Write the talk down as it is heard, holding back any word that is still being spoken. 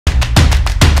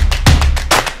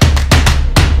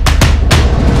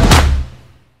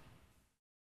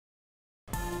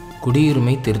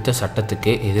குடியுரிமை திருத்த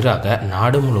சட்டத்துக்கு எதிராக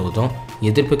நாடு முழுவதும்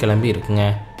எதிர்ப்பு கிளம்பி இருக்குங்க.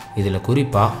 இதில்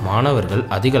குறிப்பாக மாணவர்கள்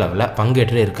அதிக அளவில்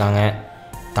பங்கேற்று இருக்காங்க.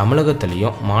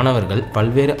 தமிழகத்திலையும் மாணவர்கள்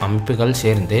பல்வேறு அமைப்புகள்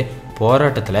சேர்ந்து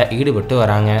போராட்டத்தில் ஈடுபட்டு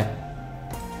வராங்க.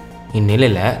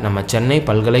 இந்நிலையில் நம்ம சென்னை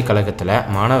பல்கலைக்கழகத்தில்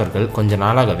மாணவர்கள் கொஞ்ச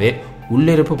நாளாகவே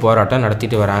உள்ளிருப்பு போராட்டம்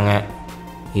நடத்திட்டு வராங்க.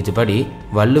 இதுபடி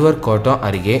வள்ளுவர் கோட்டம்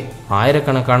அருகே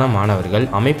ஆயிரக்கணக்கான மாணவர்கள்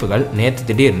அமைப்புகள் நேற்று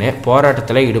திடீர்னு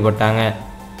போராட்டத்தில் ஈடுபட்டாங்க.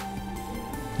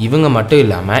 இவங்க மட்டும்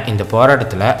இல்லாமல் இந்த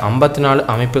போராட்டத்தில் 54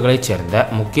 அமைப்புகளைச் சேர்ந்த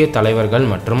முக்கிய தலைவர்கள்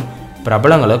மற்றும்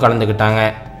பிரபலங்களும் கலந்துக்கிட்டாங்க.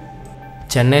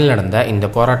 சென்னையில் நடந்த இந்த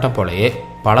போராட்டம் போலவே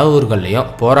பல ஊர்கள்லேயும்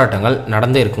போராட்டங்கள்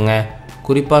நடந்து இருக்குங்க.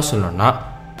 குறிப்பாக சொல்லணும்னா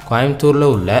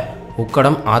கோயம்புத்தூரில் உள்ள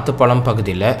உக்கடம் ஆத்துப்பாலம்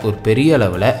பகுதியில் ஒரு பெரிய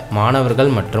அளவில்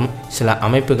மாணவர்கள் மற்றும் சில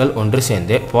அமைப்புகள் ஒன்று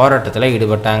சேர்ந்து போராட்டத்தில்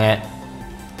ஈடுபட்டாங்க.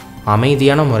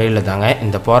 அமைதியான முறையில் தாங்க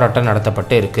இந்த போராட்டம்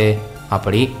நடத்தப்பட்டு இருக்குது.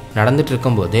 அப்படி நடந்துட்டு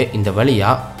இருக்கும்போது இந்த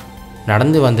வழியாக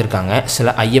நடந்து வந்திருக்காங்க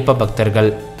சில ஐயப்ப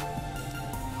பக்தர்கள்.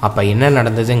 அப்போ என்ன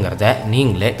நடந்ததுங்கிறத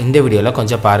நீங்களே இந்த வீடியோவில்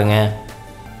கொஞ்சம் பாருங்கள்.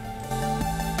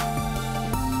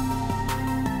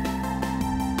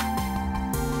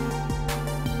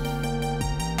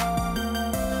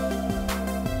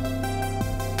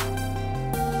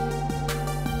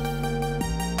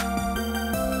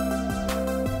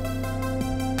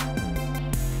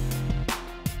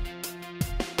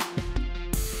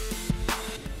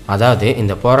 அதாவது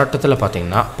இந்த போராட்டத்தில்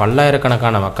பார்த்திங்கன்னா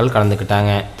பல்லாயிரக்கணக்கான மக்கள்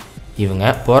கலந்துக்கிட்டாங்க.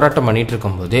 இவங்க போராட்டம் பண்ணிகிட்டு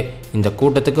இருக்கும்போது இந்த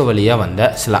கூட்டத்துக்கு வழியாக வந்த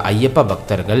சில ஐயப்ப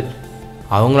பக்தர்கள்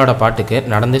அவங்களோட பாட்டுக்கு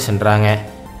நடந்து சென்றாங்க.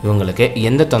 இவங்களுக்கு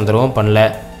எந்த தொந்தரவும் பண்ணல.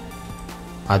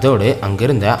 அதோடு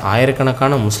அங்கிருந்த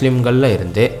ஆயிரக்கணக்கான முஸ்லீம்களில்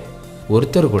இருந்து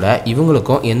ஒருத்தர் கூட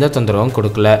இவங்களுக்கும் எந்த தொந்தரவும்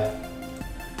கொடுக்கல.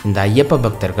 இந்த ஐயப்ப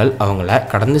பக்தர்கள் அவங்கள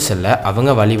கடந்து செல்ல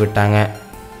அவங்க வழி விட்டாங்க.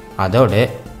 அதோடு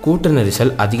கூட்ட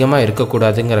நெரிசல் அதிகமாக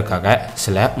இருக்கக்கூடாதுங்கிறதுக்காக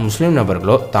சில முஸ்லீம்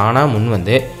நபர்களோ தானாக முன்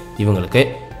வந்து இவங்களுக்கு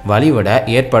வழிவிட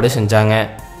ஏற்பாடு செஞ்சாங்க.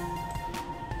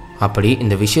 அப்படி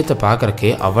இந்த விஷயத்தை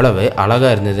பார்க்குறக்கே அவ்வளவு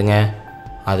அழகாக இருந்ததுங்க.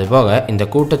 அதுபோக இந்த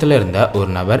கூட்டத்தில் இருந்த ஒரு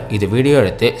நபர் இது வீடியோ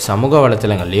எடுத்து சமூக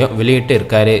வலைத்தளங்கள்லையும் வெளியிட்டு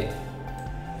இருக்காரு.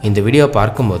 இந்த வீடியோ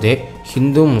பார்க்கும்போதே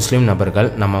ஹிந்து முஸ்லீம்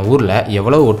நபர்கள் நம்ம ஊரில்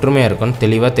எவ்வளோ ஒற்றுமையாக இருக்குன்னு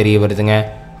தெளிவாக தெரிய வருதுங்க.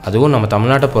 அதுவும் நம்ம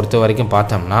தமிழ்நாட்டை பொறுத்த வரைக்கும்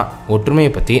பார்த்தோம்னா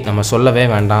ஒற்றுமையை பற்றி நம்ம சொல்லவே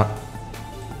வேண்டாம்.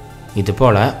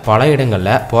 இதுபோல் பல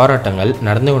இடங்களில் போராட்டங்கள்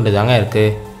நடந்து கொண்டு தாங்க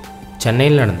இருக்குது.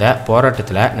 சென்னையில் நடந்த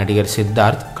போராட்டத்தில் நடிகர்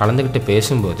சித்தார்த் கலந்துக்கிட்டு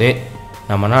பேசும்போது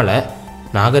நம்மளால்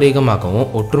நாகரிகமாகவும்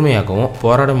ஒற்றுமையாகவும்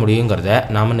போராட முடியுங்கிறத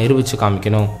நாம் நிரூபித்து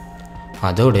காமிக்கணும்.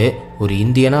 அதோடு ஒரு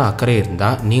இந்தியனாக அக்கறை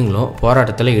இருந்தால் நீங்களும்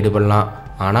போராட்டத்தில் ஈடுபடலாம்.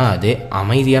 ஆனால் அது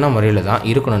அமைதியான முறையில் தான்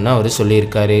இருக்கணும்னு அவர்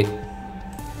சொல்லியிருக்காரு.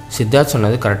 சித்தார்த்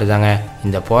சொன்னது கரெக்டு தாங்க.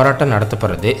 இந்த போராட்டம்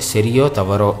நடத்தப்படுறது சரியோ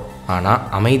தவறோ, ஆனால்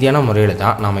அமைதியான முறையில்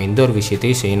தான் நாம் எந்த ஒரு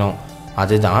விஷயத்தையும் செய்யணும்.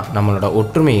 அதுதான் நம்மளோட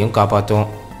ஒற்றுமையும் காப்பாற்றும்.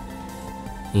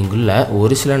 இங்குள்ள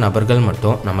ஒரு சில நபர்கள்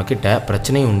மட்டும் நம்மக்கிட்ட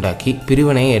பிரச்சனையை உண்டாக்கி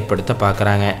பிரிவினையை ஏற்படுத்த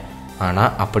பார்க்குறாங்க.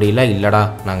 ஆனால் அப்படிலாம் இல்லைடா,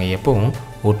 நாங்கள் எப்போவும்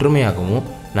ஒற்றுமையாகவும்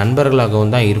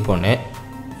நண்பர்களாகவும் தான் இருப்போன்னு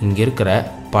இங்கே இருக்கிற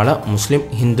பல முஸ்லீம்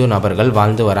ஹிந்து நபர்கள்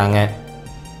வாழ்ந்து வராங்க.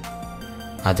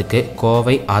 அதுக்கு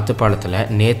கோவை ஆத்துப்பாலத்தில்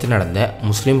நேற்று நடந்த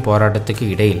முஸ்லீம் போராட்டத்துக்கு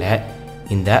இடையில்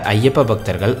இந்த ஐயப்ப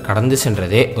பக்தர்கள் கடந்து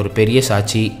சென்றதே ஒரு பெரிய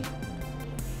சாட்சி.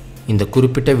 இந்த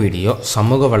குறிப்பிட்ட வீடியோ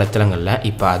சமூக வலைத்தளங்களில்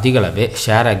இப்போ அதிகளவு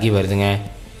ஷேர் ஆகி வருதுங்க.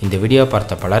 இந்த வீடியோ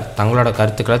பார்த்த பலர் தங்களோட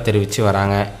கருத்துக்களை தெரிவித்து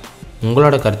வராங்க.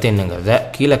 உங்களோட கருத்து என்னங்கிறத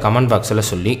கீழே கமெண்ட் பாக்ஸில்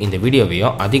சொல்லி இந்த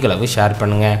வீடியோவையும் அதிகளவு ஷேர்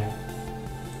பண்ணுங்கள்.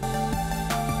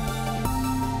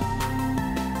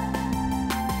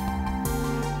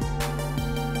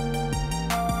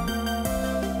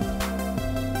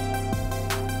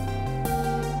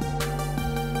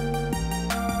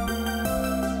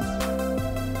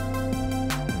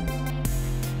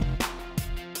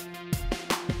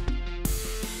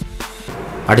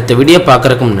 அடுத்த வீடியோ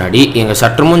பார்க்குறதுக்கு முன்னாடி எங்கள்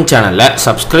சற்றுமுன் சேனலை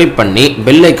சப்ஸ்கிரைப் பண்ணி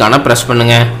பெல் ஐக்கானை ப்ரெஸ்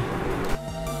பண்ணுங்கள்.